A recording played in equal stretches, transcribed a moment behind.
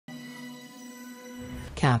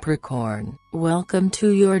Capricorn, welcome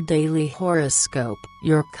to your daily horoscope.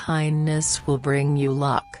 Your kindness will bring you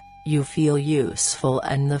luck. You feel useful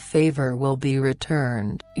and the favor will be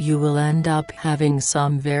returned. You will end up having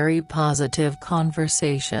some very positive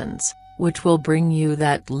conversations, which will bring you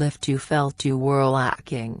that lift you felt you were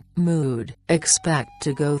lacking. Mood: expect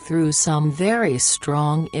to go through some very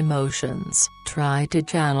strong emotions. Try to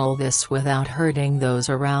channel this without hurting those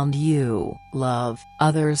around you. Love: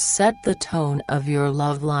 others set the tone of your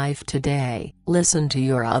love life today. Listen to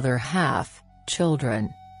your other half.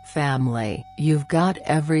 Children, family: you've got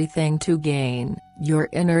everything to gain. Your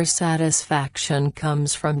inner satisfaction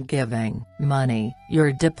comes from giving. Money: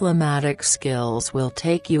 your diplomatic skills will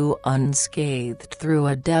take you unscathed through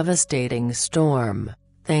a devastating storm,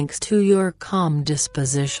 thanks to your calm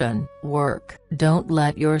disposition. Work: don't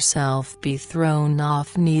let yourself be thrown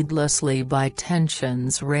off needlessly by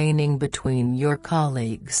tensions reigning between your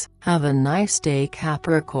colleagues. Have a nice day,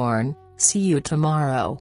 Capricorn. See you tomorrow.